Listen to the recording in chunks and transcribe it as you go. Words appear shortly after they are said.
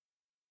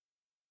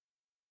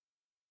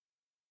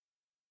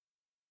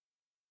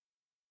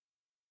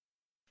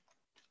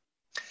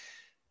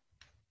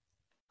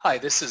Hi,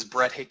 this is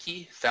Brett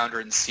Hickey, founder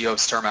and CEO of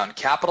Star Mountain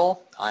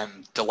Capital.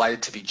 I'm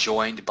delighted to be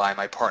joined by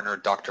my partner,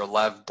 Dr.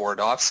 Lev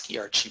Borodovsky,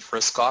 our Chief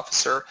Risk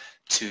Officer,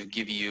 to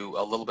give you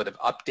a little bit of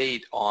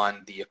update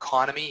on the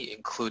economy,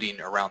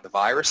 including around the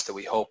virus, that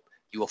we hope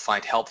you will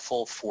find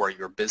helpful for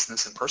your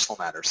business and personal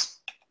matters.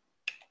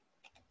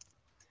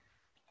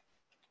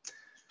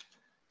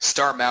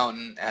 Star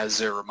Mountain,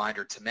 as a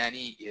reminder to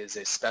many, is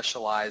a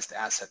specialized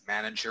asset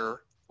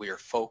manager. We are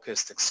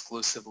focused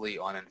exclusively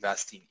on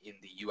investing in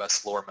the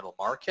U.S. lower middle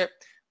market,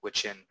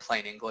 which in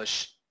plain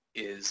English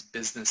is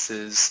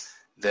businesses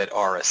that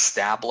are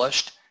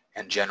established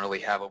and generally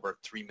have over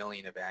 $3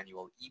 million of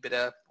annual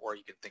EBITDA, or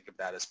you can think of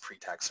that as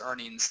pre-tax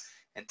earnings,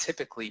 and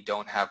typically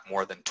don't have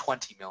more than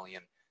 $20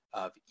 million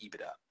of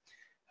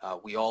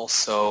EBITDA. We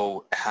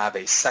also have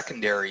a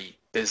secondary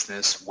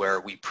business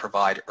where we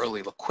provide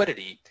early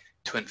liquidity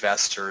to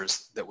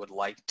investors that would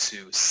like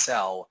to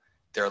sell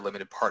their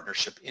limited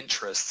partnership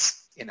interests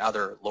in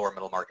other lower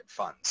middle market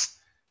funds.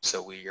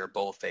 So we are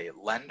both a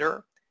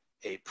lender,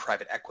 a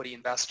private equity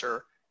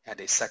investor,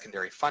 and a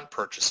secondary fund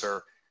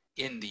purchaser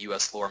in the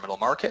U.S. lower middle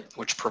market,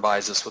 which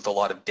provides us with a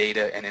lot of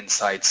data and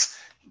insights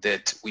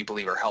that we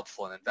believe are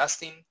helpful in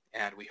investing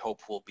and we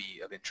hope will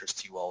be of interest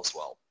to you all as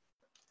well.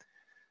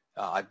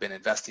 I've been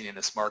investing in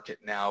this market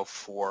now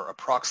for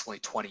approximately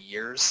 20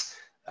 years,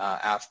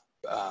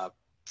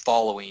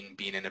 following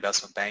being an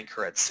investment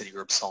banker at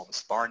Citigroup Solomon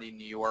Barney in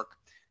New York.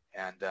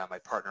 And my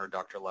partner,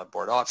 Dr. Lev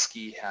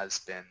Borodovsky, has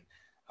been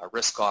a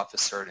risk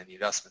officer in the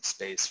investment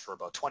space for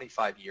about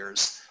 25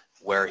 years,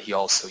 where he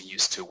also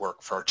used to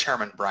work for our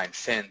chairman, Brian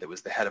Finn, that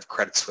was the head of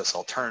Credit Suisse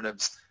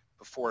Alternatives,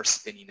 before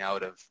spinning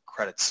out of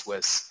Credit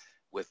Suisse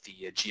with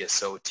the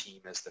GSO team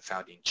as the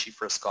founding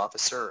chief risk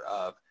officer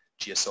of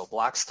GSO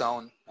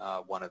Blackstone,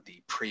 one of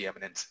the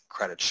preeminent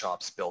credit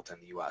shops built in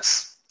the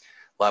U.S.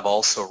 Lev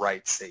also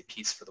writes a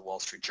piece for the Wall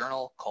Street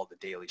Journal called The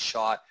Daily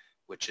Shot,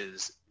 which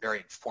is very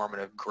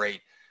informative,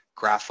 great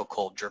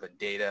graphical driven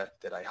data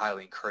that I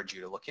highly encourage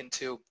you to look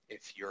into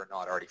if you're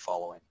not already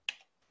following.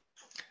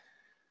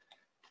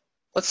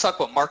 Let's talk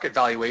about market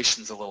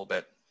valuations a little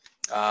bit.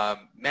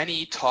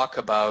 Many talk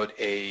about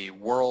a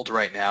world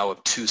right now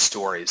of two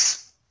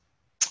stories.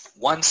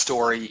 One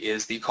story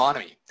is the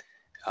economy.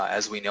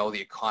 As we know,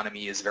 the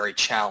economy is very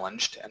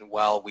challenged, and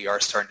while we are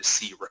starting to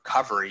see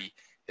recovery,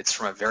 it's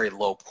from a very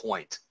low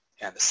point.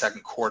 And the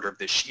second quarter of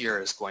this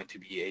year is going to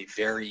be a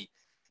very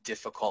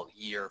difficult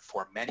year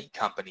for many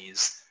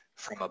companies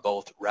from a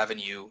both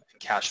revenue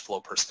and cash flow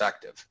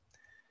perspective.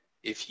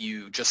 If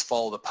you just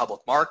follow the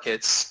public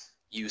markets,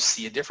 you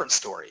see a different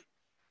story.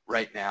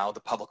 Right now, the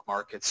public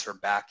markets are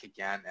back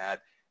again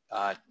at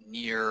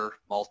near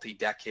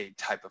multi-decade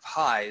type of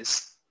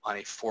highs on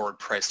a forward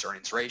price to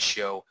earnings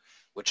ratio,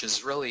 which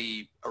is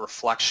really a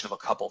reflection of a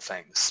couple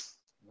things.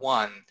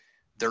 One,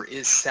 there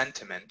is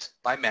sentiment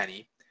by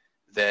many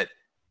that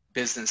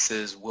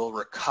businesses will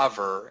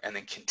recover and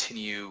then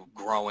continue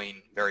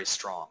growing very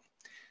strong.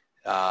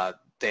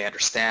 They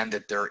understand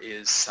that there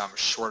is some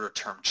shorter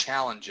term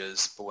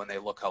challenges, but when they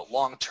look out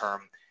long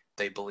term,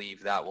 they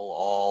believe that will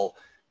all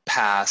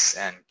pass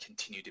and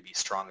continue to be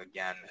strong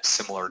again,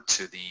 similar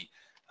to the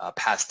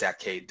past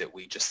decade that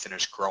we just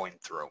finished growing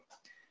through.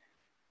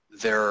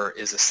 There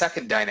is a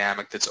second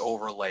dynamic that's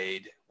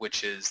overlaid,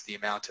 which is the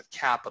amount of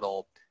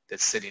capital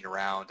that's sitting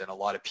around and a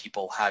lot of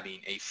people having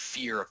a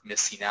fear of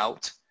missing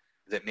out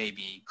that may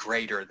be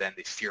greater than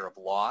the fear of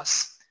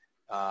loss.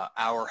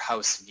 Our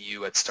house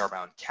view at Star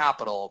Mountain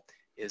Capital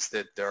is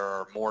that there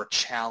are more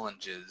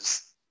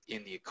challenges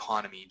in the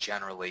economy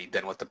generally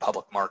than what the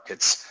public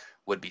markets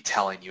would be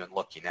telling you and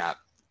looking at.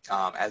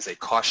 As a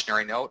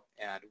cautionary note,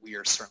 and we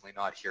are certainly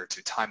not here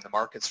to time the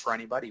markets for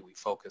anybody, we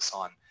focus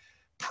on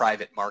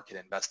private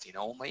market investing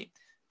only,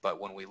 but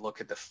when we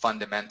look at the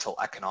fundamental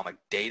economic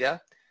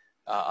data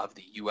of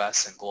the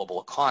U.S. and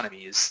global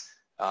economies,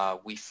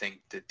 we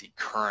think that the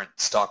current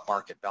stock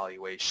market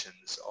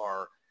valuations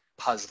are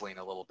puzzling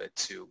a little bit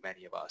to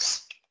many of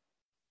us.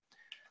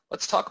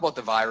 Let's talk about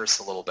the virus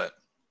a little bit.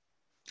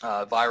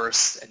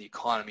 Virus and the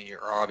economy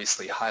are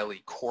obviously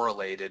highly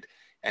correlated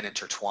and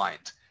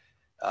intertwined.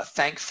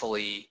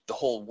 Thankfully, the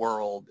whole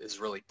world is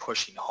really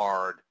pushing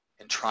hard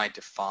and trying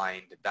to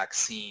find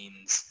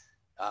vaccines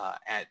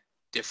at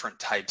different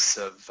types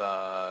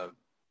of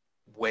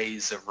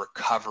ways of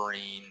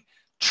recovering,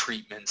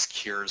 treatments,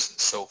 cures, and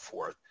so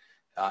forth.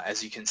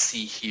 As you can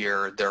see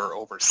here, there are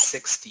over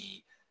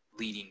 60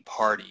 leading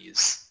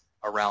parties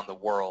around the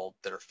world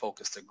that are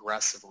focused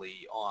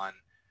aggressively on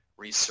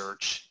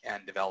research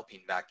and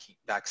developing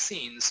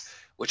vaccines,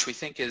 which we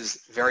think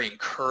is very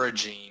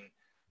encouraging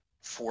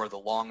for the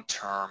long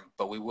term,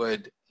 but we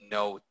would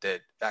note that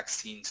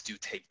vaccines do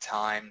take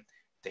time.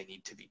 They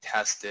need to be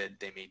tested.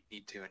 They may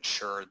need to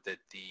ensure that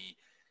the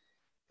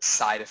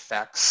side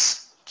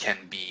effects can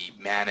be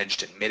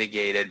managed and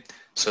mitigated.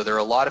 So there are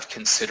a lot of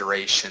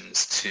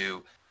considerations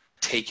to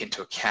take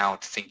into account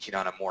thinking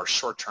on a more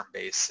short-term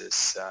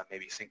basis.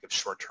 Maybe think of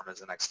short-term as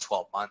the next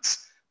 12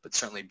 months, but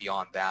certainly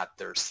beyond that,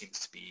 there seems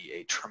to be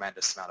a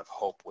tremendous amount of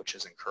hope, which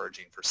is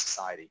encouraging for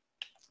society.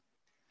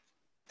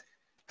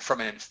 From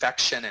an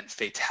infection and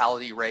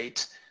fatality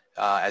rate,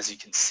 as you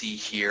can see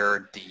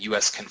here, the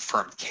U.S.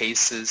 confirmed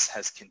cases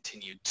has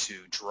continued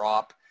to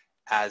drop,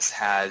 as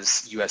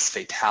has U.S.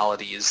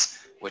 fatalities,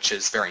 which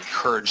is very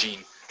encouraging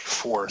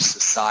for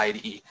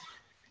society.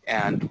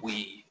 And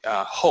we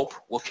hope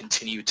will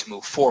continue to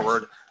move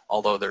forward,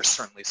 although there's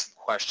certainly some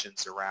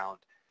questions around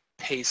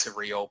pace of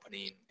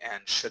reopening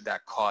and should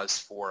that cause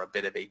for a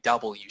bit of a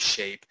W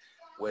shape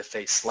with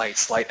a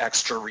slight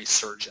extra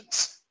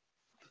resurgence.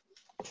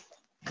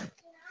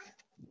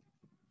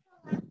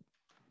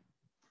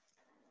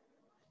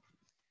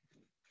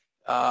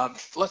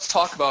 Let's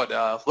talk about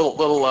a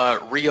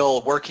little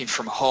real working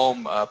from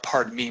home.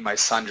 Pardon me, my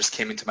son just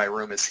came into my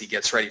room as he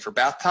gets ready for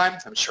bath time.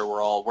 I'm sure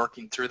we're all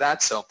working through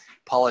that, so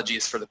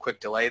apologies for the quick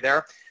delay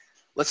there.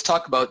 Let's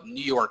talk about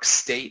New York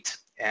State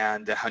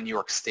and how New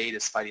York State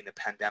is fighting the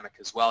pandemic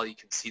as well. You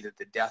can see that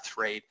the death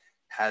rate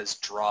has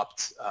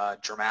dropped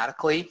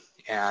dramatically,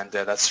 and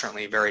that's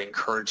certainly very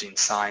encouraging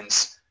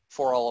signs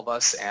for all of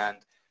us. And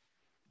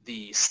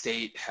the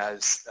state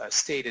has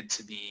stated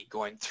to be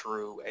going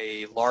through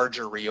a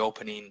larger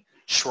reopening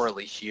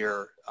shortly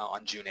here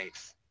on June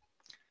 8th.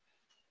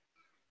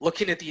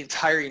 Looking at the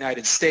entire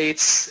United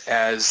States,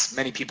 as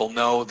many people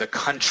know, the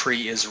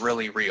country is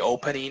really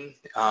reopening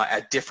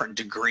at different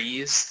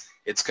degrees.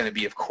 It's going to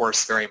be, of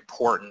course, very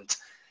important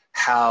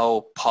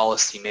how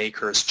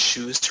policymakers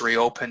choose to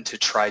reopen to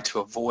try to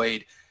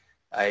avoid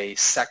a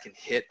second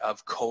hit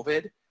of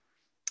COVID.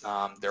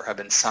 There have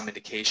been some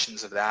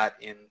indications of that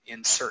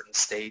in certain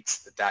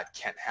states that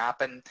can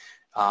happen,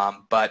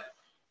 but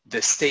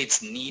the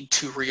states need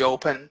to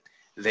reopen.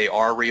 They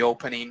are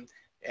reopening,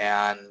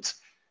 and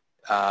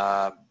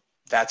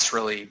that's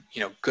really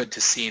good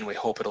to see, and we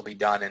hope it'll be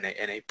done in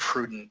a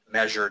prudent,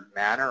 measured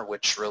manner,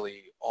 which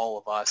really all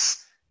of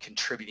us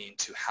contributing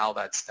to how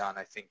that's done,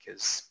 I think,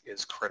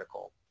 is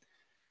critical.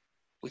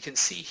 We can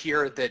see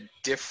here that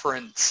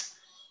different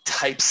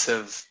types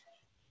of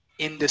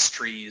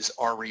industries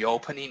are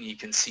reopening. You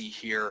can see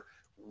here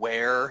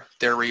where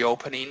they're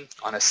reopening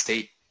on a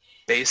state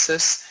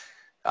basis.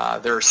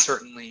 There are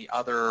certainly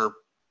other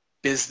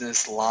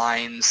business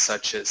lines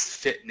such as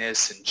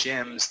fitness and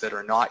gyms that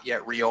are not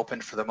yet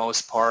reopened for the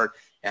most part,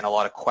 and a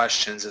lot of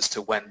questions as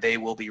to when they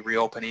will be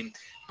reopening,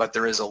 but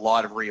there is a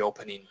lot of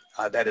reopening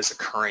that is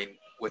occurring,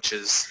 which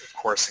is, of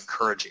course,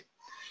 encouraging.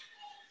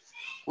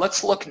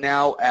 Let's look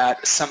now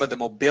at some of the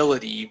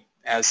mobility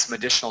as some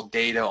additional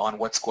data on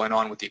what's going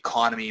on with the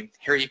economy.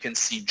 Here you can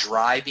see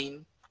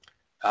driving,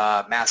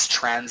 mass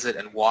transit,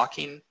 and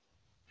walking.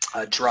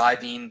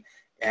 Driving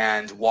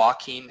and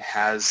walking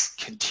has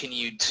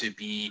continued to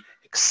be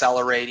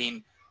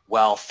accelerating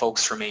while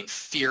folks remain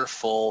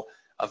fearful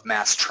of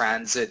mass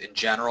transit in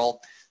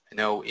general. I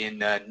know in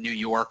New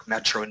York,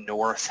 Metro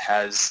North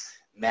has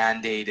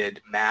mandated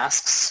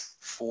masks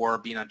for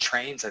being on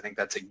trains. I think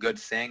that's a good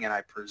thing, and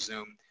I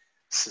presume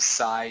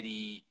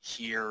society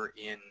here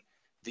in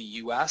the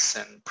U.S.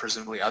 and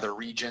presumably other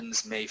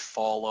regions may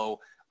follow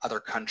other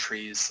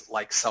countries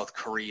like South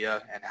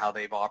Korea and how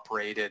they've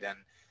operated, and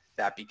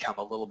that become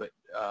a little bit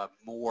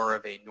more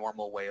of a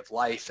normal way of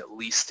life, at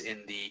least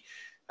in the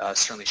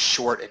certainly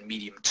short and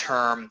medium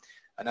term.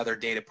 Another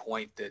data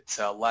point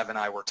that Lev and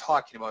I were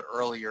talking about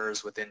earlier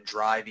is within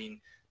driving,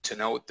 to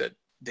note that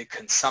the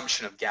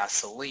consumption of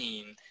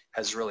gasoline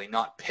has really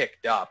not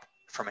picked up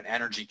from an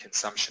energy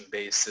consumption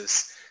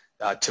basis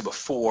to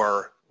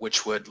before,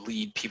 which would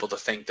lead people to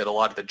think that a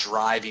lot of the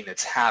driving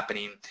that's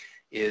happening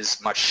is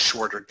much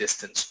shorter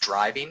distance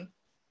driving.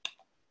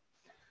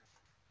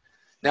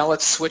 Now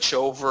let's switch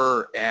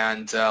over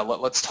and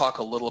let's talk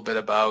a little bit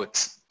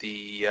about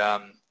the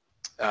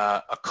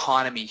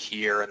economy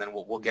here, and then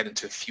we'll get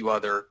into a few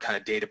other kind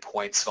of data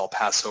points I'll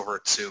pass over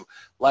to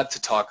Lev to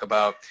talk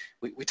about.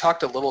 We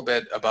talked a little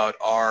bit about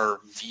our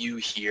view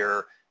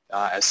here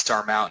as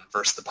Star Mountain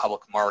versus the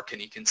public market,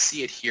 and you can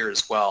see it here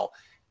as well.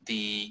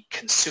 The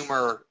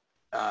consumer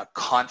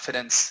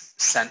confidence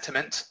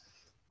sentiment,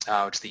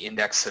 which is the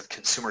index of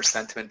consumer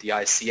sentiment, the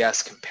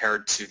ICS,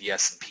 compared to the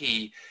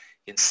S&P.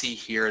 You can see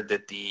here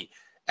that the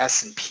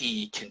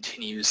S&P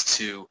continues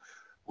to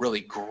really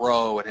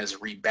grow and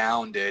has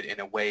rebounded in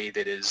a way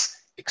that is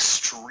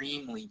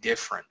extremely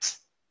different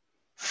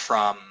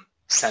from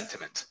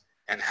sentiment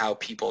and how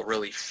people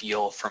really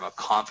feel from a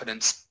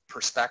confidence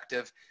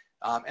perspective.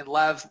 And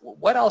Lev,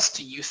 what else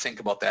do you think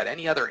about that?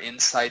 Any other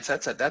insights?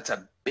 That's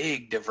a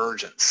big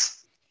divergence.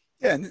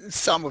 Yeah, and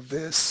some of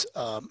this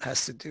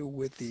has to do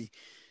with the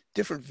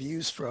different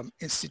views from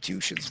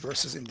institutions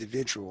versus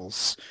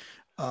individuals.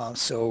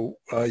 So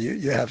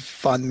you have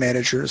fund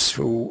managers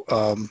who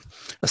are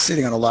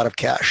sitting on a lot of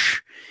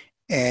cash,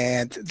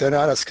 and they're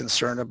not as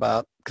concerned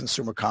about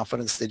consumer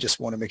confidence. They just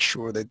want to make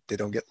sure that they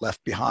don't get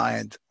left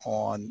behind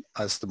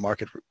as the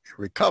market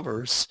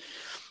recovers.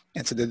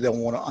 And so they don't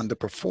want to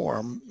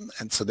underperform,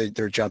 and so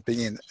they're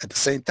jumping in. At the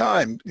same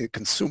time, the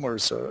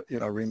consumers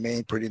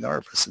remain pretty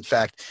nervous. In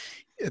fact,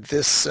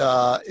 this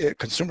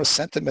consumer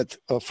sentiment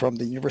from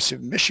the University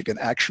of Michigan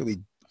actually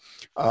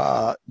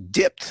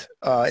dipped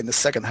in the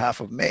second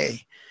half of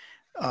May,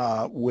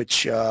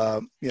 which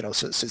so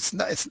it's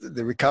not, it's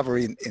the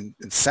recovery in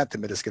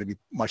sentiment is going to be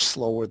much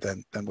slower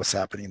than what's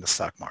happening in the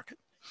stock market.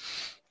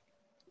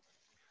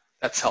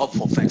 That's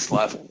helpful. Thanks,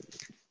 Lev.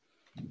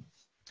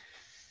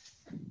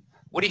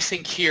 What do you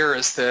think here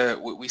is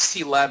we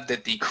see, Lev,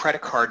 that the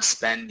credit card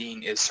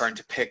spending is starting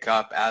to pick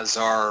up, as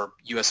are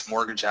U.S.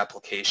 mortgage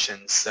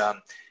applications.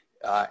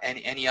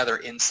 Any other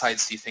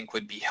insights do you think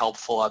would be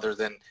helpful other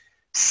than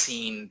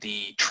seeing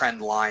the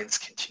trend lines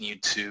continue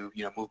to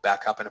move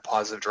back up in a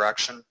positive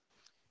direction?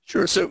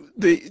 Sure. So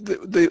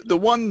the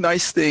one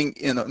nice thing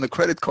on the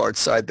credit card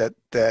side that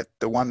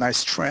the one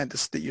nice trend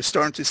is that you're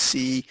starting to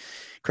see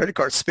credit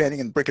card spending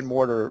in brick and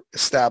mortar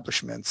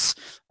establishments.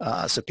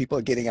 So people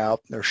are getting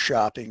out and they're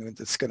shopping, and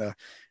it's going to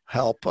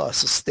help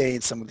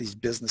sustain some of these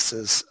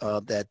businesses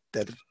that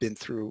have been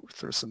through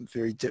some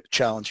very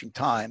challenging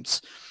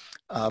times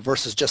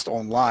versus just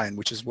online,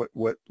 which is what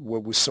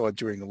we saw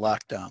during the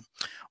lockdown.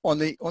 On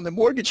the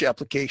mortgage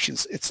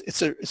applications,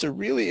 it's a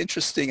really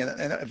interesting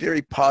and a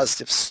very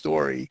positive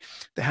story.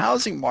 The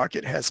housing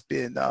market has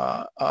been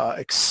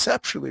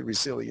exceptionally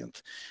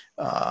resilient.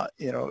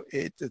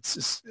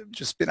 It's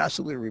just been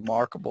absolutely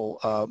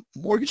remarkable.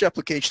 Mortgage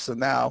applications are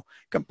now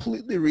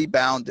completely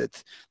rebounded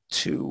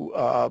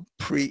to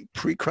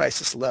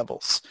pre-crisis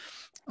levels.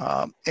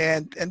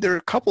 And there are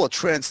a couple of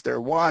trends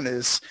there. One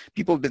is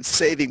people have been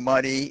saving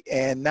money,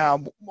 and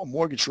now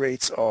mortgage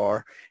rates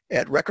are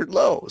at record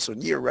lows or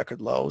near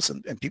record lows,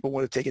 and people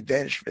want to take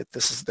advantage of it.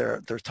 This is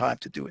their time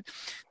to do it.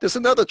 There's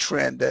another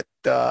trend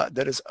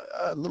that is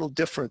a little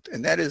different,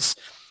 and that is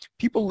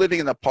people living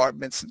in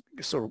apartments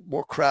in sort of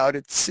more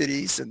crowded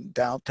cities and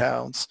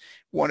downtowns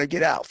want to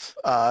get out.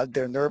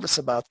 They're nervous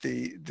about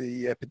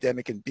the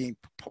epidemic and being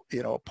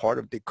a part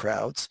of big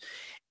crowds,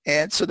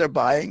 and so they're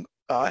buying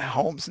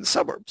homes in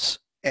suburbs,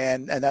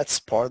 and that's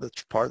part of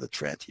the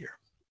trend here.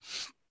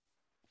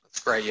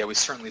 That's great. Yeah, we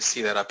certainly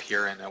see that up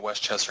here in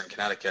Westchester and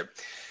Connecticut.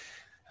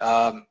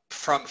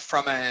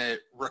 From a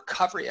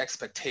recovery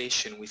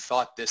expectation, we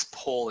thought this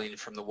polling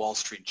from the Wall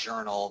Street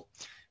Journal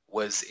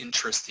was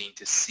interesting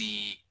to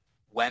see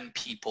when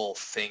people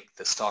think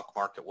the stock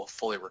market will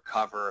fully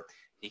recover.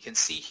 You can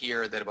see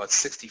here that about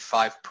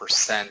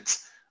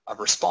 65% of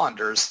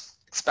responders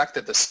expect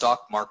that the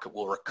stock market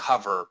will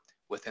recover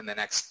within the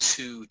next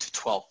 2 to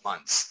 12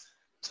 months.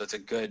 So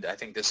I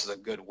think this is a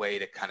good way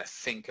to kind of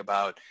think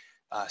about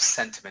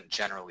sentiment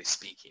generally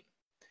speaking.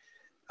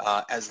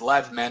 As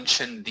Lev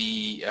mentioned,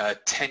 the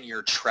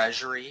 10-year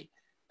Treasury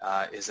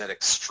is at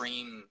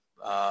extreme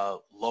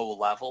low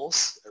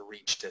levels. It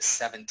reached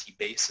 70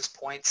 basis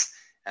points.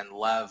 And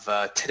Lev,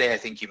 today I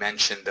think you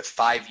mentioned the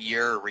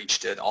 5-year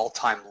reached an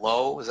all-time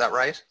low. Is that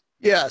right?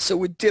 Yeah,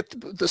 so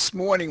this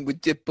morning we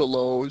dipped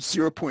below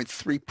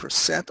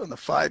 0.3% on the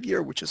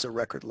 5-year, which is a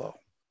record low.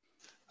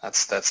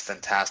 That's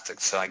fantastic.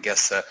 So I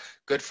guess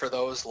good for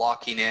those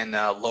locking in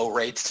low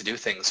rates to do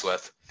things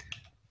with.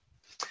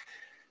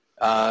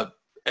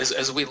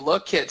 As we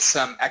look at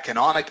some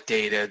economic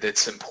data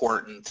that's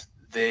important,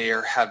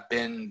 there have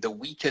been the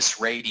weakest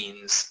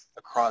ratings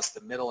across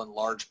the middle and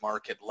large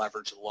market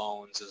leverage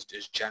loans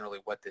is generally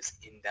what this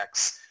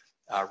index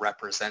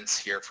represents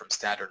here from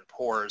Standard &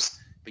 Poor's.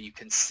 But you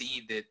can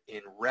see that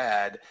in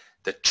red,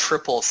 the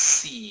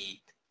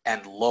CCC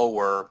and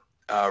lower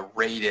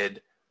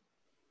rated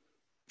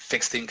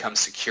fixed income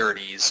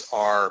securities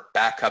are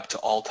back up to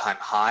all-time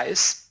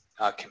highs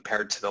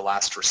compared to the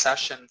last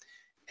recession,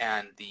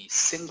 and the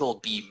single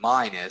B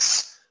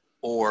minus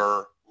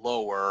or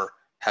lower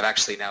have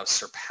actually now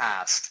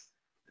surpassed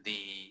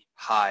the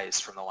highs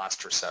from the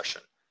last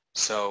recession.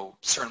 So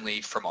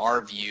certainly from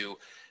our view,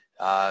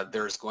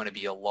 there's going to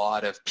be a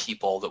lot of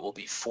people that will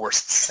be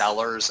forced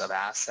sellers of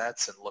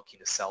assets and looking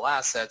to sell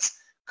assets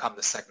come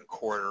the second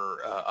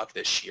quarter of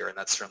this year. And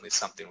that's certainly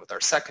something with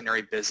our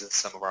secondary business,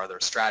 some of our other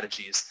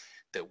strategies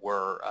that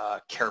we're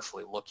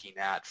carefully looking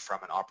at from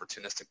an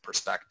opportunistic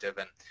perspective.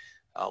 And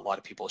a lot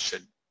of people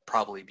should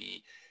probably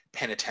be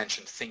paying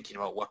attention, thinking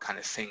about what kind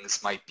of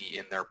things might be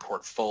in their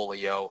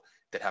portfolio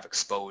that have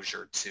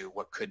exposure to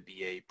what could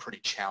be a pretty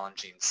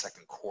challenging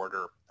second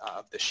quarter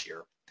of this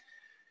year.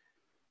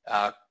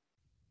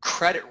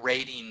 Credit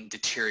rating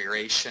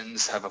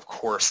deteriorations have, of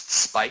course,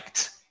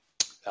 spiked,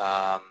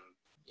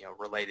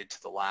 related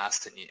to the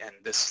last, and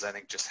this is, I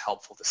think, just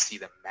helpful to see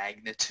the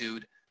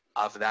magnitude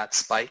of that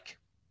spike.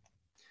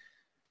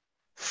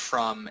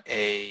 From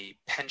a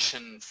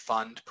pension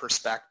fund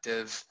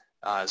perspective,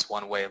 is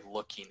one way of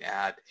looking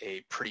at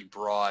a pretty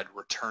broad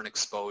return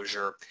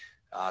exposure.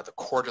 The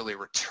quarterly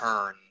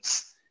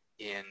returns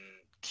in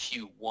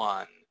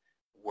Q1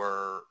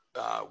 were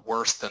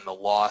worse than the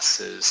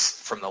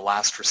losses from the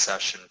last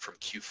recession from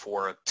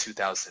Q4 of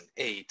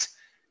 2008,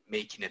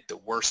 making it the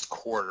worst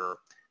quarter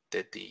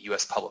that the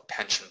U.S. public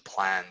pension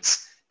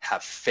plans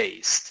have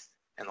faced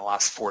in the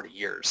last 40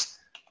 years.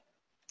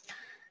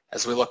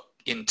 As we look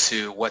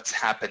into what's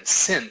happened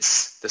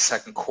since the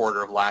second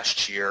quarter of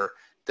last year,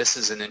 this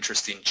is an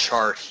interesting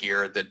chart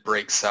here that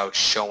breaks out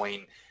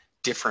showing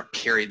different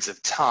periods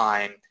of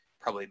time.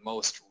 Probably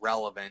most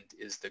relevant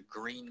is the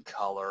green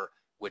color,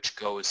 which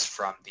goes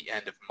from the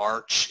end of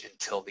March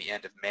until the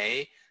end of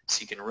May.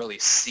 So you can really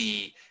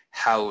see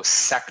how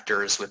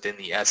sectors within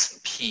the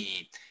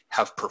S&P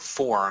have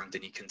performed,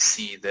 and you can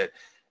see that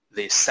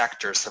the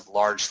sectors have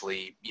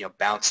largely,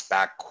 bounced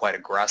back quite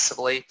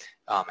aggressively,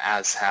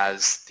 as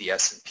has the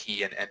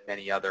S&P and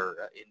many other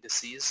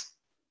indices.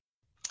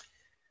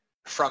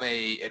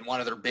 And one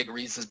of the big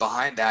reasons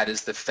behind that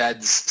is the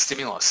Fed's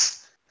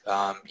stimulus.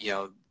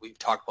 We've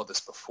talked about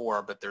this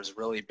before, but there's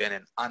really been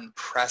an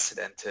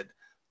unprecedented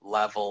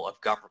level of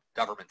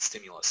government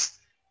stimulus.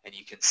 And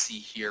you can see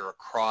here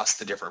across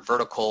the different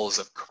verticals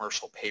of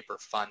commercial paper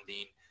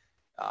funding,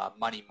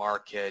 money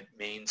market,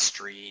 Main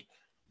Street,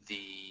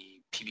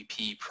 the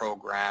PPP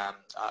program,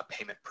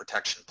 Payment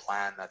Protection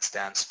Plan that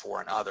stands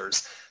for, and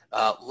others.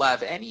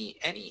 Lev,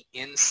 any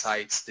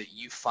insights that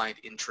you find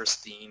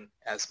interesting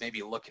as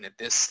maybe looking at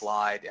this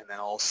slide and then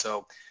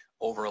also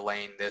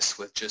overlaying this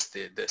with just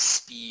the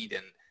speed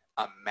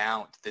and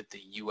amount that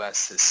the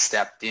U.S. has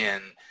stepped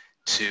in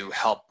to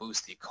help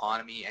boost the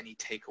economy? Any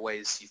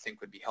takeaways you think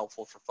would be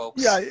helpful for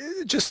folks? Yeah,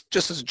 just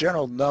as a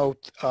general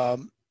note,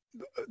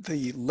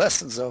 the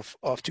lessons of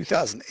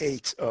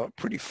 2008 are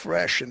pretty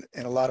fresh in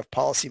a lot of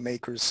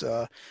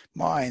policymakers'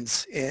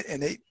 minds,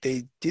 and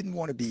they didn't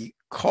want to be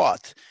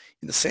caught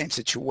in the same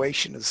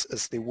situation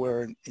as they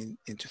were in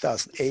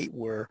 2008,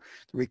 where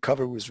the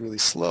recovery was really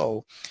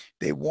slow.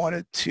 They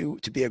wanted to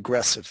be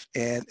aggressive,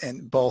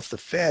 and both the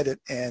Fed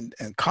and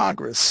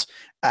Congress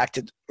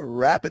acted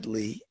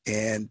rapidly,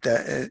 and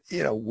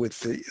with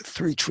the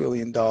 $3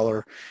 trillion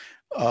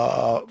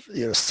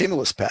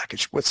stimulus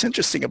package. What's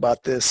interesting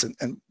about this,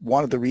 and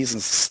one of the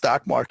reasons the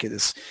stock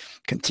market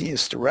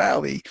continues to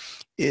rally,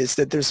 is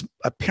that there's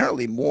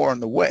apparently more on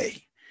the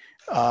way.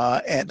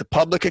 And the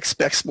public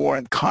expects more,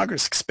 and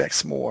Congress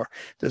expects more.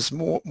 There's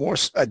more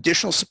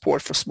additional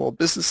support for small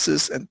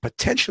businesses, and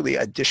potentially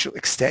additional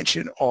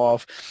extension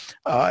of,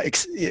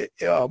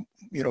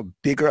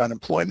 bigger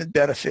unemployment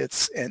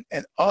benefits and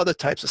other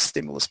types of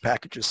stimulus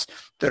packages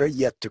that are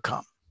yet to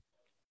come.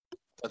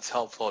 That's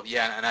helpful.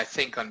 Yeah, and I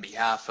think on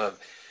behalf of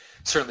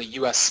certainly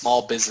U.S.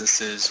 small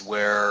businesses,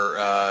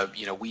 where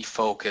we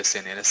focus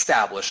in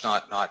established,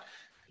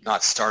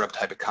 not startup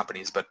type of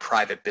companies, but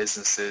private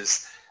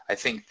businesses, I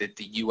think that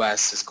the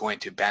U.S. is going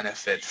to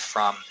benefit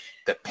from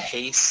the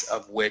pace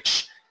of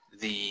which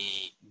the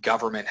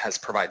government has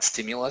provided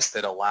stimulus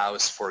that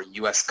allows for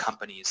U.S.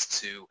 companies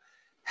to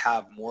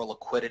have more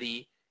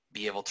liquidity,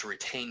 be able to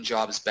retain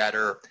jobs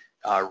better,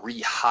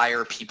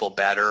 rehire people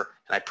better,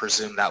 and I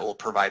presume that will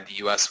provide the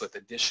U.S. with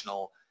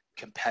additional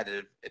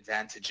competitive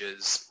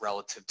advantages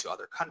relative to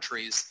other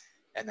countries.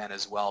 And then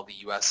as well, the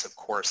U.S., of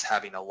course,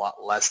 having a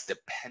lot less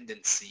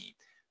dependency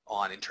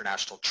on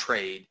international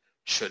trade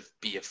should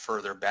be a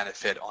further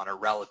benefit on a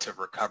relative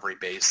recovery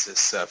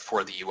basis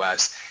for the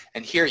U.S.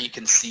 And here you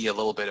can see a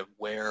little bit of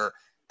where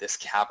this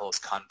capital has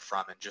come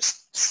from, and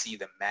just see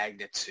the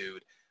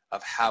magnitude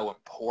of how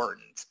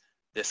important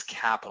this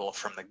capital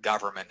from the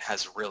government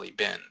has really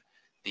been.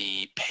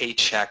 The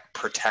Paycheck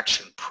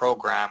Protection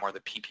Program, or the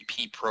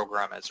PPP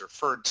program as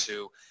referred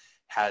to,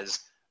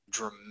 has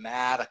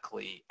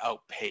dramatically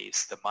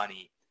outpaced the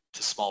money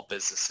to small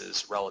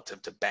businesses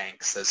relative to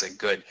banks as a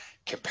good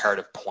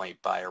comparative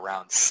point by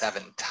around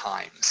 7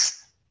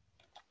 times.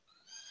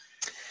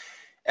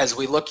 As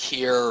we look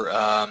here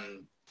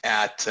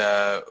at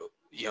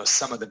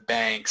some of the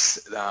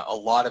banks, a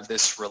lot of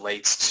this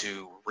relates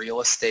to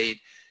real estate,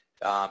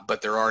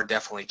 but there are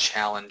definitely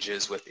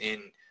challenges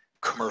within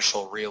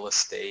commercial real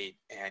estate,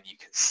 and you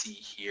can see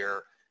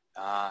here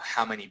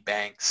how many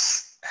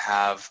banks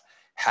have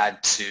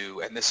had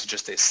to, and this is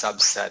just a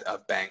subset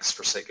of banks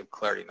for sake of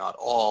clarity, not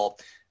all,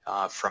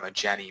 from a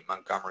Janney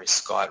Montgomery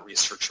Scott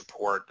research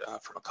report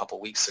from a couple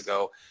weeks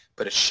ago,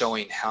 but it's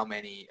showing how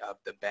many of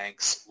the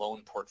bank's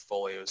loan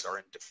portfolios are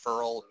in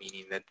deferral,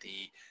 meaning that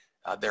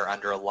their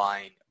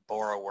underlying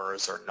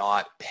borrowers are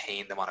not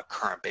paying them on a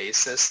current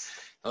basis.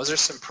 Those are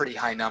some pretty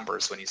high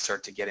numbers when you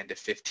start to get into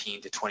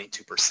 15 to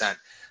 22%.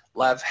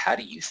 Lev, how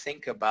do you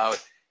think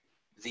about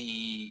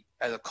the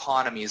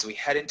economy as we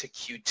head into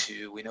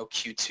Q2? We know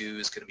Q2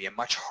 is going to be a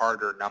much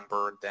harder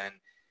number than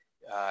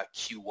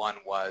Q1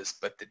 was,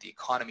 but that the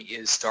economy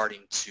is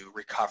starting to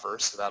recover,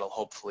 so that'll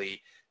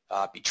hopefully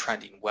be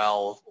trending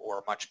well,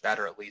 or much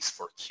better at least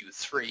for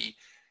Q3.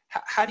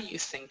 How do you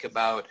think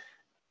about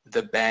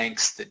the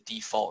banks, the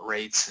default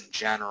rates in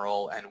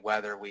general, and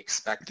whether we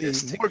expect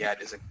this to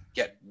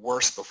get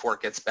worse before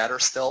it gets better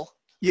still?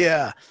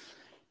 Yeah.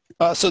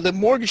 So the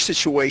mortgage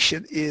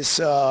situation is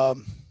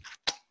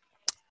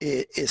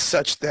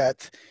such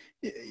that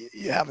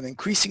you have an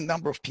increasing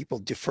number of people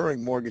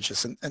deferring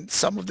mortgages, and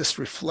some of this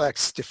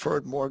reflects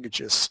deferred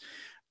mortgages.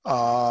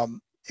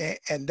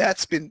 And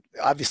that's been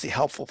obviously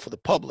helpful for the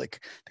public.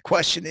 The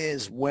question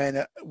is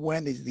when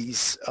is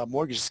these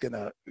mortgages going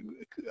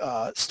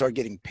to start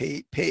getting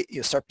paid,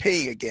 start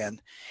paying again?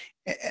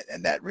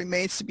 And that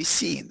remains to be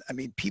seen. I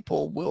mean,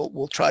 people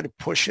will try to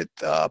push it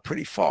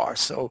pretty far.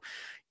 So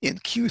in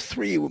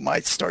Q3, we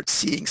might start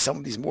seeing some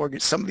of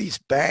these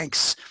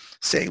banks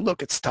saying,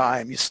 look, it's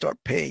time you start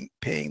paying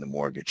the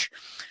mortgage.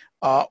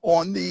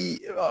 On the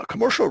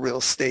commercial real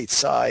estate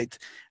side,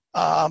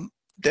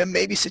 there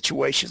may be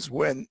situations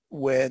when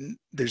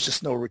there's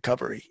just no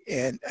recovery.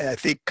 And I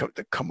think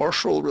the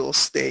commercial real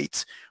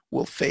estate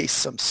will face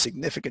some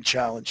significant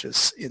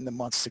challenges in the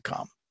months to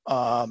come.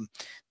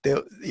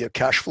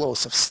 Cash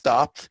flows have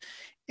stopped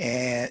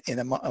and in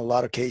a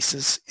lot of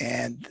cases,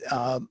 and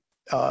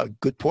a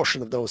good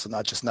portion of those are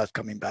not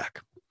coming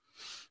back.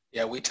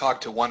 Yeah, we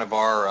talked to one of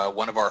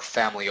our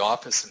family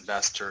office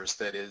investors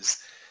that is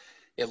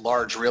a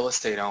large real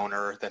estate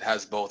owner that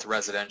has both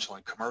residential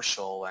and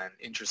commercial, and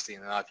interesting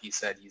enough, he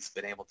said he's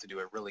been able to do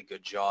a really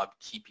good job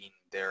keeping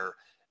their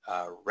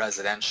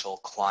residential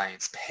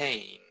clients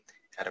paying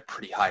at a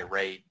pretty high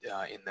rate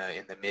in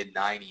the mid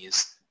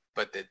 90s,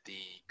 but that the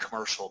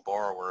commercial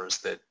borrowers,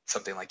 that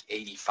something like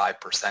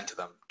 85% of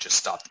them just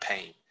stopped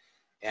paying.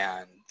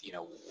 And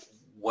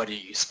what are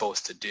you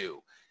supposed to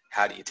do?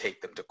 How do you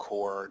take them to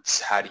courts?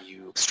 How do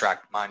you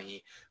extract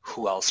money?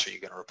 Who else are you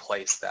going to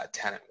replace that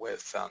tenant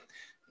with?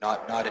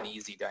 Not an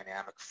easy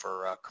dynamic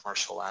for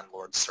commercial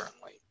landlords,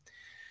 certainly.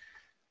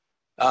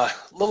 A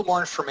little more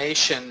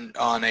information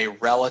on a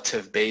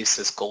relative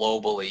basis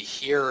globally.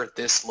 Here,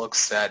 this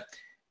looks at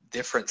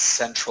different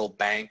central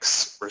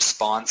banks'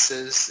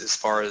 responses as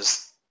far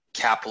as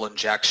capital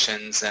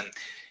injections, and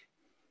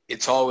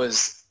it's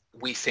always,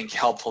 we think,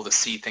 helpful to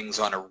see things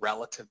on a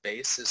relative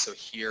basis. So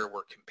here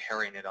we're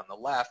comparing it on the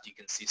left. You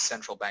can see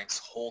central banks'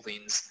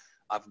 holdings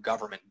of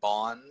government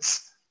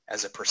bonds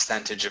as a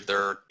percentage of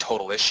their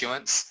total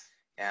issuance.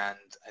 And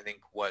I think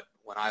when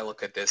I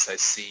look at this, I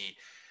see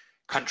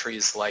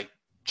countries like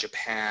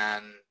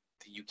Japan,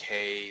 the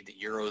UK, the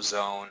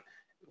Eurozone,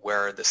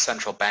 where the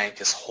central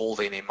bank is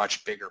holding a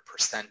much bigger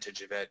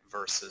percentage of it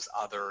versus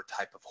other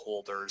type of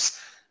holders,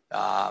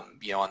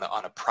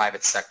 on a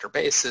private sector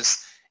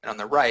basis. And on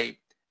the right,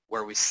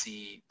 where we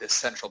see the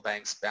central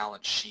bank's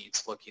balance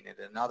sheets looking at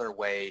it another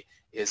way,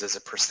 is as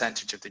a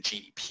percentage of the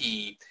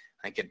GDP.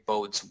 I think it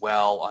bodes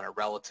well on a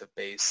relative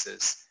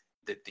basis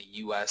that the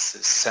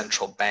U.S.'s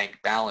central bank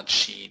balance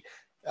sheet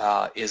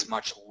is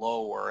much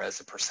lower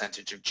as a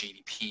percentage of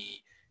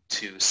GDP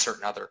to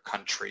certain other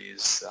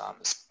countries,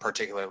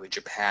 particularly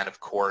Japan, of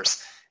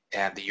course,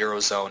 and the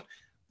Eurozone.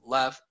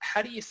 Lev,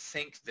 how do you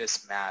think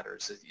this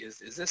matters?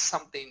 Is this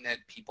something that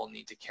people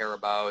need to care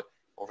about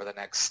over the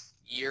next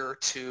year or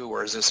two,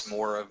 or is this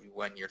more of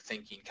when you're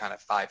thinking kind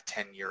of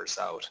 5-10 years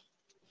out?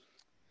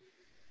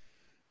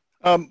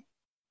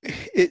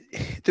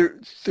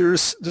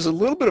 There's a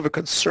little bit of a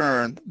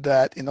concern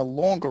that in the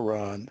longer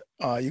run,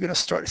 you're going to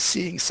start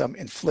seeing some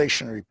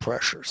inflationary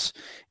pressures.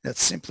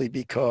 That's simply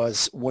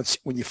because when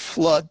you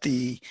flood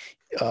the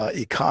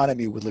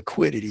economy with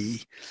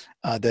liquidity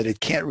that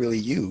it can't really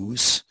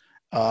use,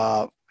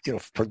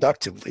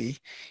 productively,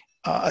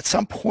 at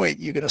some point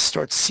you're going to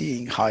start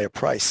seeing higher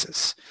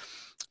prices.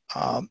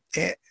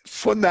 And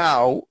for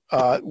now,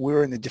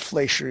 we're in a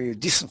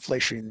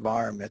disinflationary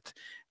environment.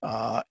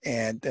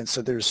 And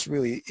so there's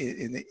really,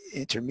 in the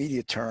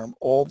intermediate term,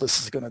 all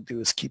this is going to do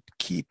is keep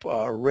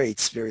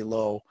rates very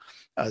low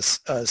as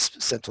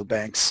central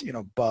banks,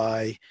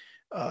 buy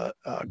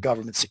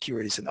government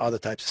securities and other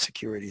types of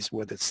securities,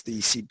 whether it's the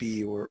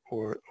ECB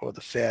or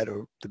the Fed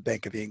or the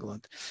Bank of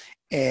England.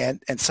 And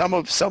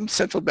some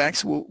central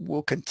banks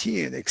will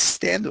continue to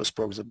extend those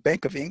programs. The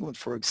Bank of England,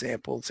 for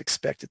example, is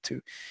expected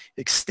to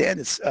extend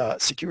its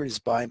securities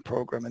buying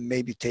program and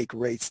maybe take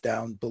rates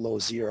down below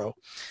zero.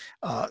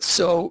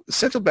 So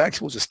central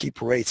banks will just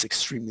keep rates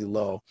extremely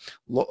low.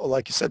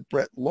 Like you said,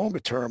 Brett, longer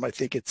term, I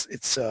think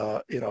it's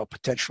a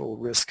potential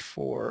risk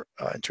for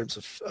in terms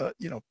of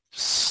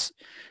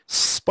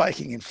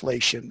spiking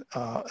inflation,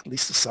 at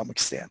least to some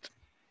extent.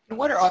 And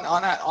what are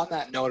on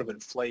that note of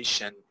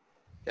inflation?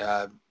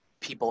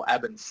 People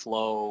ebb and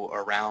flow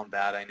around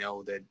that. I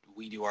know that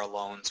we do our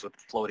loans with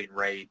floating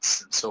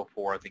rates and so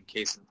forth in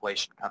case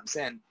inflation comes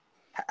in.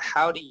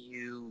 How do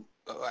you,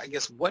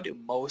 what do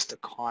most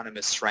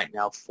economists right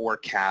now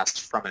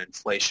forecast from an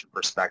inflation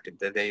perspective?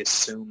 Do they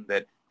assume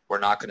that we're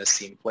not going to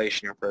see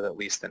inflation here for at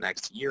least the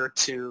next year or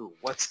two?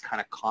 What's kind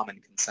of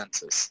common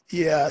consensus?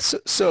 Yeah,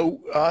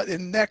 so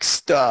in the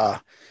next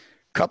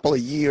couple of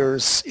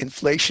years,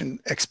 inflation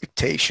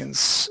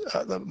expectations,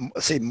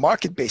 let's say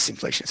market-based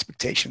inflation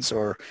expectations,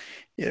 are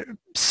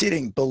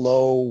sitting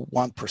below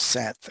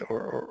 1%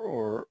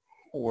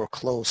 or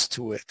close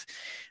to it.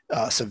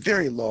 So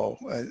very low,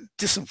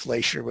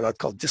 disinflation, what I'd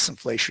call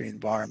disinflationary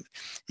environment.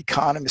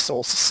 Economists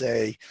also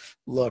say,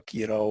 look,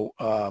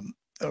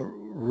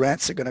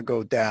 rents are going to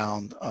go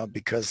down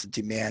because the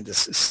demand is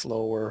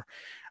slower.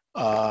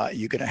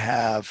 You're going to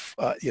have,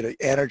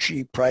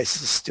 energy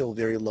prices are still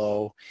very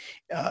low.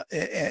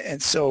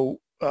 And so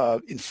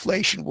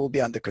inflation will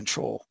be under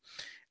control.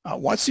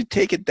 Once you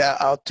take it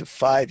out to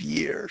 5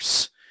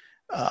 years,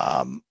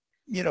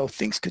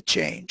 things could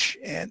change.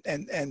 And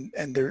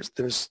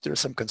there's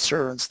some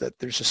concerns that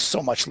there's just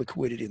so much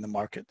liquidity in the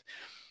market,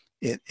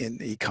 in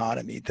the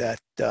economy, that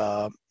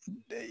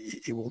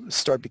it will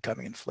start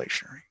becoming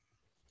inflationary.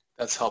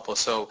 That's helpful.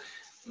 So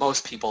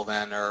most people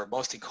then, or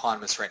most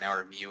economists right now,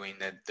 are viewing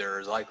that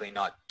there's likely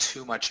not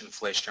too much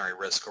inflationary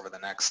risk over the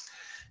next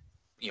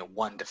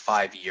 1 to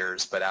 5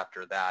 years, but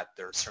after that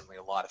there's certainly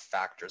a lot of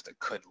factors that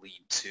could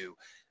lead to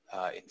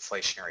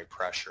inflationary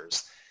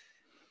pressures.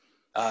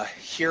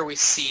 Here we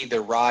see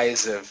the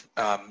rise of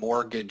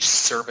mortgage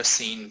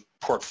servicing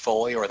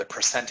portfolio, or the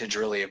percentage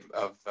really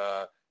of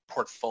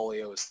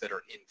portfolios that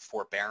are in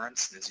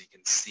forbearance, and as you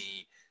can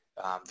see,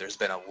 there's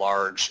been a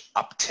large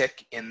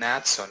uptick in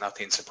that, so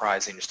nothing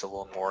surprising, just a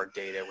little more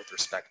data with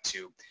respect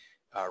to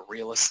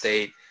real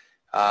estate.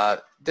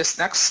 This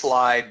next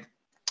slide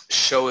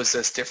shows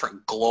us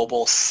different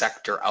global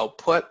sector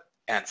output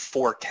and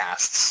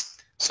forecasts.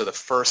 So the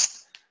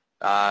first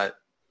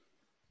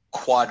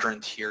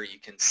quadrant here you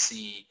can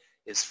see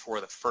is for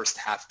the first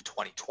half of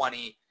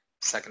 2020,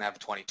 second half of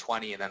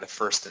 2020, and then the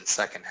first and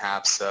second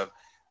halves of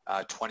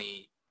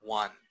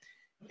 21.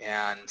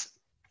 And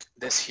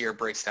this here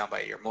breaks down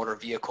by your motor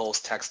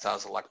vehicles,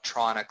 textiles,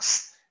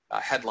 electronics,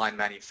 headline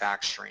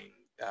manufacturing,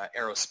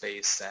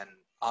 aerospace, and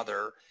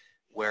other,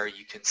 where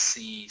you can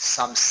see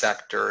some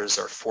sectors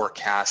are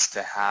forecast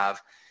to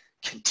have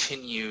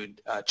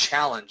continued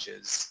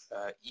challenges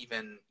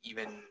even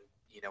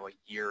a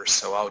year or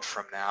so out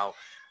from now,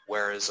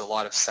 whereas a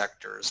lot of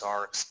sectors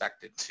are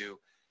expected to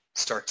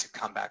start to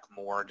come back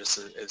more, just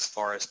as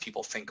far as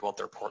people think about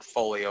their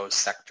portfolios,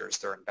 sectors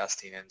they're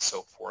investing in, and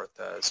so forth,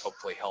 is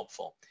hopefully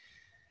helpful.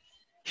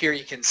 Here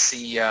you can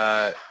see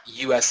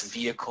U.S.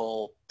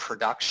 vehicle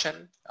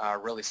production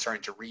really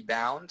starting to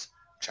rebound,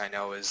 which I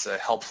know is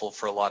helpful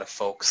for a lot of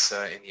folks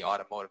in the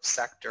automotive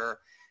sector.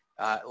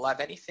 Lev,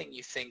 anything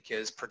you think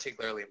is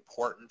particularly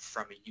important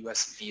from a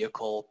U.S.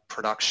 vehicle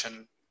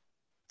production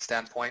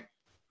standpoint?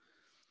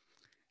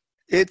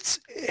 It's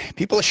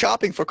people are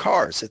shopping for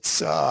cars.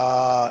 It's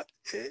one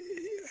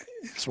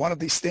of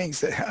these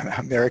things that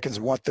Americans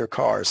want their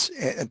cars,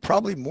 and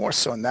probably more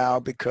so now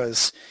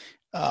because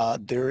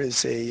there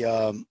is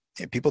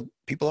people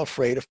are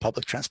afraid of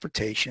public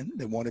transportation.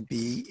 They want to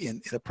be in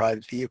a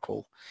private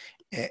vehicle,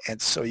 and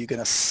so you're going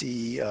to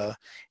see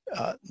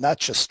not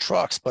just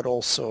trucks but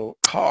also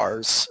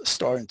cars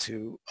starting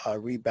to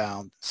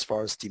rebound as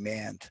far as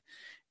demand.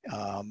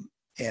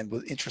 And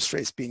with interest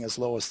rates being as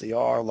low as they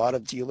are, a lot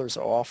of dealers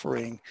are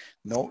offering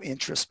no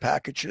interest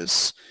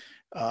packages.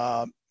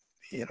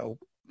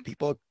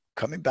 People are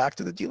coming back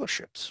to the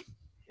dealerships.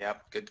 Yeah,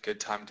 good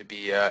time to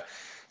be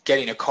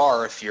getting a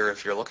car if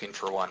you're looking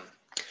for one.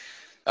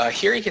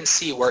 Here you can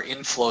see where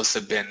inflows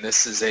have been.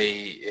 This is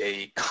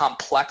a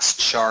complex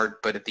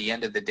chart, but at the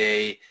end of the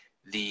day,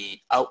 the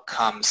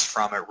outcomes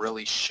from it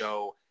really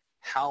show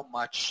how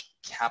much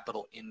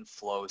capital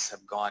inflows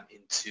have gone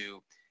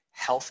into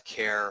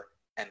healthcare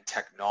and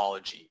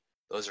technology.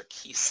 Those are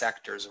key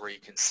sectors where you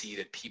can see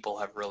that people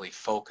have really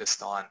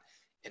focused on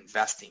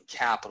investing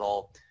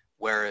capital,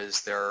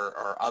 whereas there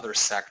are other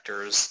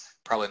sectors,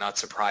 probably not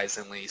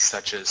surprisingly,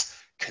 such as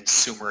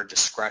consumer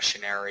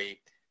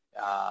discretionary,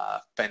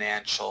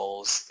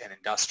 financials, and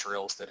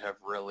industrials that have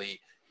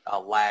really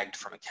lagged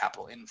from a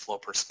capital inflow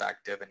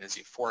perspective. And as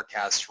you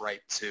forecast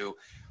right to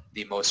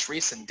the most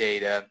recent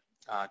data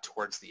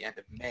towards the end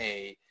of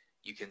May,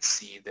 you can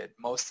see that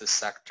most of the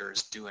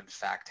sectors do in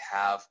fact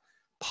have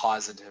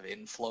positive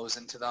inflows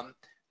into them,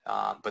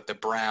 but the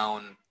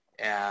brown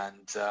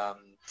and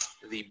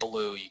the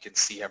blue, you can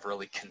see, have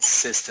really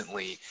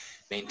consistently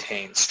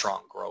maintained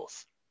strong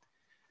growth.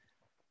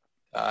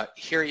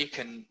 Here you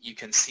can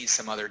see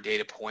some other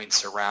data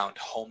points around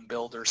home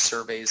builder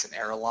surveys and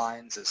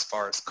airlines as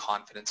far as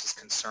confidence is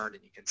concerned,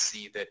 and you can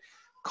see that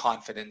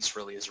confidence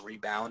really is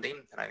rebounding,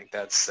 and I think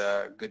that's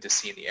good to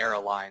see in the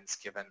airlines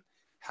given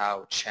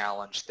how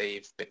challenged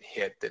they've been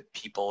hit, that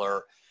people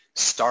are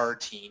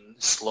starting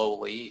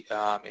slowly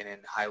and in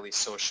highly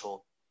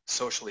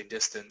socially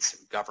distanced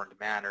and governed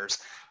manners,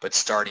 but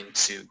starting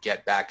to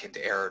get back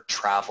into air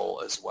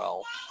travel as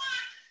well.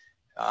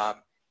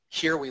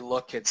 Here we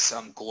look at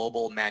some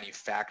global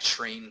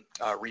manufacturing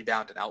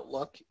rebound and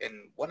outlook, and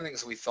one of the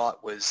things we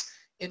thought was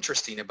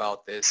interesting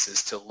about this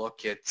is to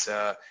look at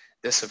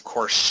this. Of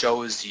course,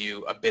 shows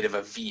you a bit of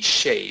a V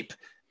shape,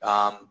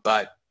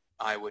 but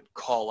I would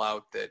call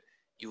out that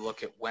you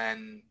look at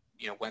when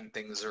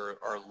things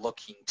are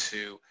looking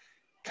to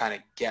kind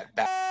of get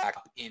back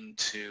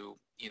into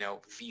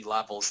V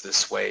levels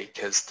this way,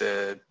 because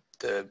the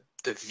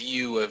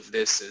view of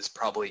this is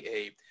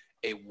probably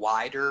a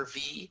wider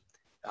V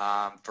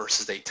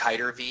versus a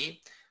tighter V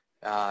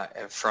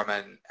from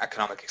an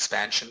economic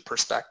expansion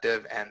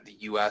perspective, and the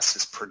U.S.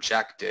 is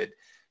projected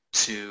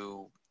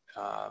to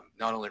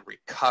not only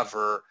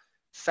recover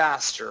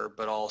faster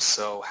but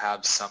also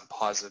have some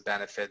positive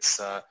benefits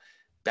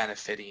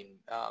benefiting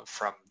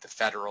from the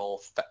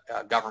federal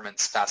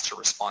government's faster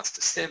response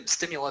to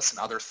stimulus and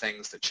other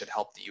things that should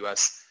help the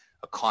U.S.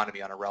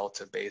 economy on a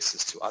relative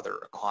basis to other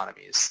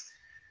economies.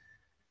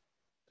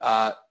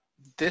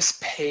 This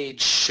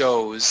page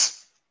shows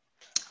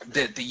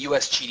that the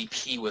U.S.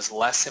 GDP was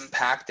less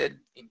impacted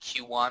in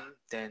Q1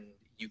 than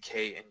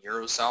UK and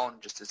Eurozone,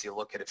 just as you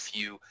look at a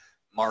few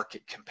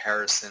market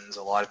comparisons.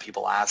 A lot of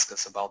people ask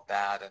us about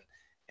that,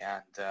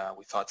 and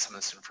we thought some of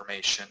this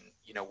information,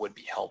 would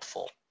be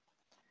helpful.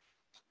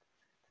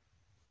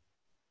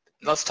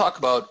 Let's talk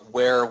about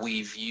where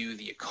we view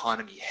the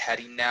economy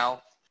heading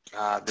now.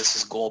 This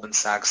is Goldman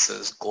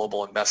Sachs's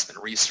Global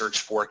Investment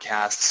Research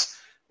forecasts,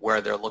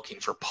 where they're looking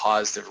for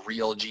positive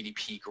real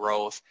GDP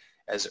growth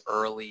as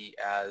early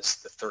as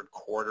the third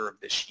quarter of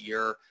this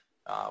year,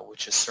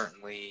 which is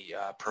certainly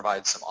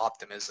provides some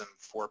optimism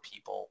for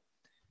people.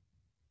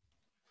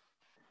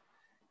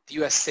 The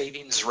U.S.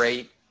 savings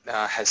rate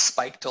has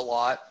spiked a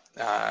lot,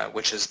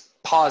 which is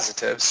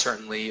positive,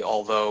 certainly,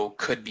 although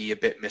could be a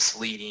bit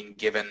misleading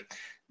given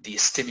the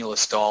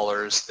stimulus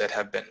dollars that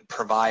have been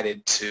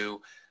provided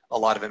to a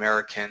lot of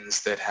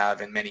Americans that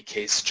have in many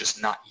cases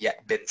just not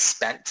yet been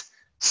spent.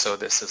 So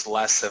this is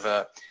less of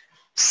a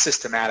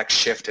systematic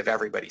shift of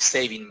everybody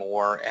saving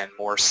more and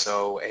more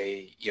so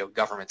a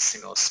government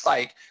stimulus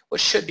spike,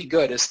 which should be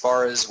good as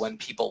far as when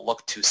people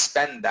look to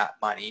spend that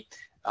money.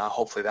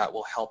 Hopefully that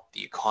will help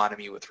the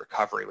economy with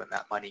recovery when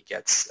that money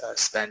gets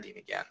spending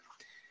again.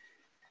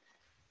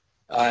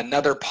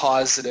 Another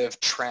positive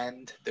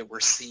trend that we're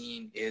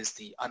seeing is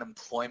the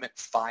unemployment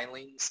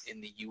filings in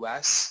the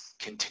U.S.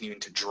 continuing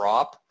to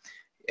drop,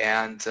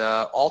 and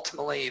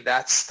ultimately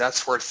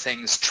that's where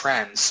things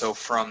trend. So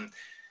from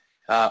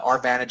our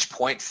vantage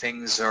point,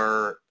 things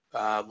are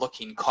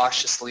looking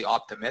cautiously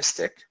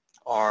optimistic,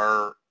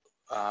 are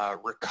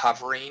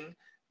recovering,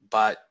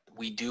 but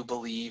we do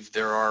believe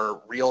there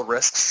are real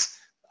risks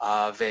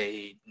of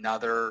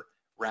another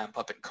ramp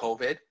up in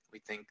COVID. We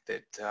think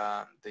that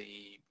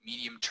the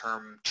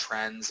medium-term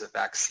trends of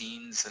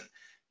vaccines and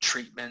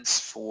treatments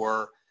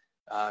for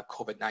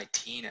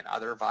COVID-19 and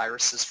other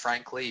viruses,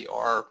 frankly,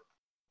 are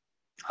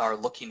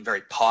looking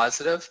very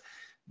positive,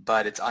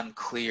 but it's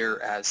unclear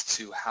as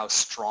to how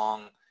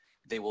strong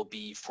they will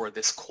be for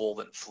this cold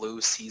and flu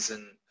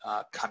season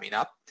coming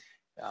up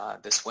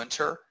this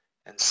winter.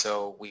 And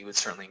so we would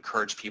certainly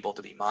encourage people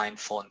to be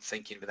mindful and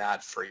thinking of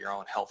that for your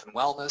own health and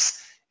wellness.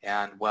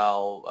 And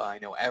while I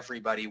know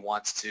everybody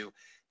wants to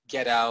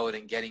get out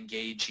and get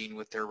engaging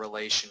with their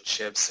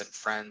relationships and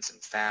friends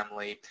and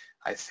family,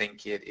 I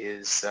think it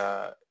is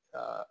a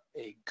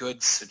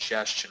good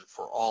suggestion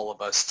for all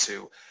of us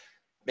to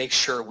make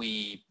sure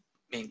we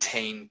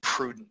maintain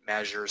prudent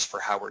measures for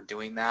how we're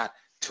doing that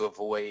to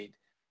avoid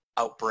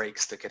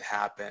outbreaks that could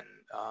happen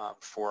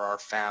for our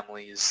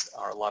families,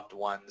 our loved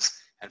ones,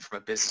 and from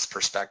a business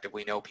perspective,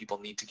 we know people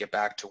need to get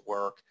back to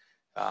work.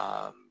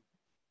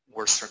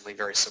 We're certainly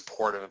very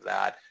supportive of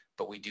that,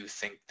 but we do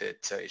think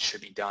that it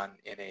should be done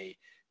in a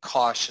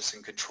cautious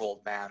and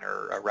controlled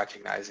manner,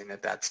 recognizing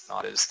that that's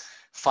not as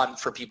fun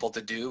for people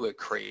to do. It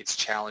creates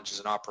challenges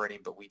in operating,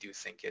 but we do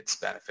think it's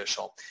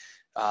beneficial.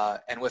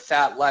 And with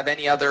that, Lev,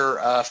 any other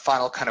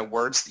final kind of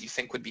words that you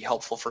think would be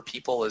helpful for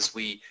people as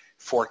we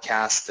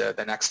forecast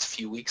the next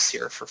few weeks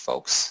here for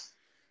folks?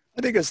 I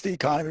think as the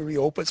economy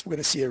reopens, we're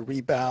going to see a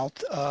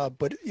rebound,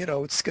 but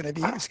it's going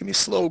to be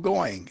slow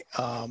going,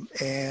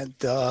 and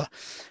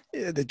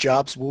the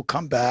jobs will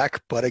come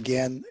back. But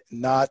again,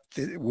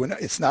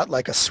 it's not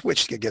like a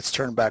switch that gets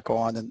turned back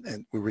on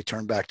and we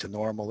return back to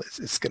normal.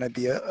 It's going to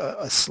be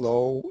a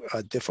slow,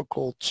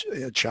 difficult,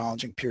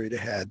 challenging period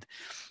ahead.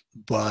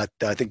 But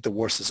I think the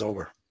worst is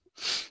over.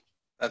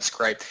 That's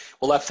great.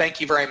 Well, Lev, thank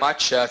you very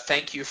much.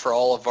 Thank you for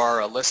all of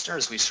our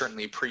listeners. We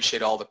certainly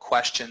appreciate all the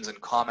questions and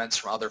comments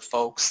from other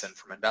folks and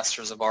from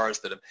investors of ours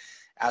that have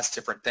asked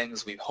different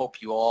things. We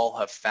hope you all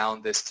have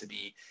found this to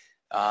be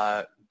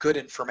good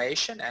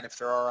information. And if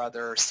there are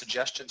other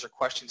suggestions or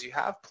questions you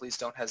have, please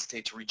don't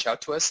hesitate to reach out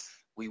to us.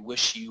 We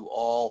wish you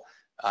all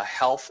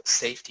health,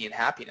 safety, and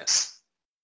happiness.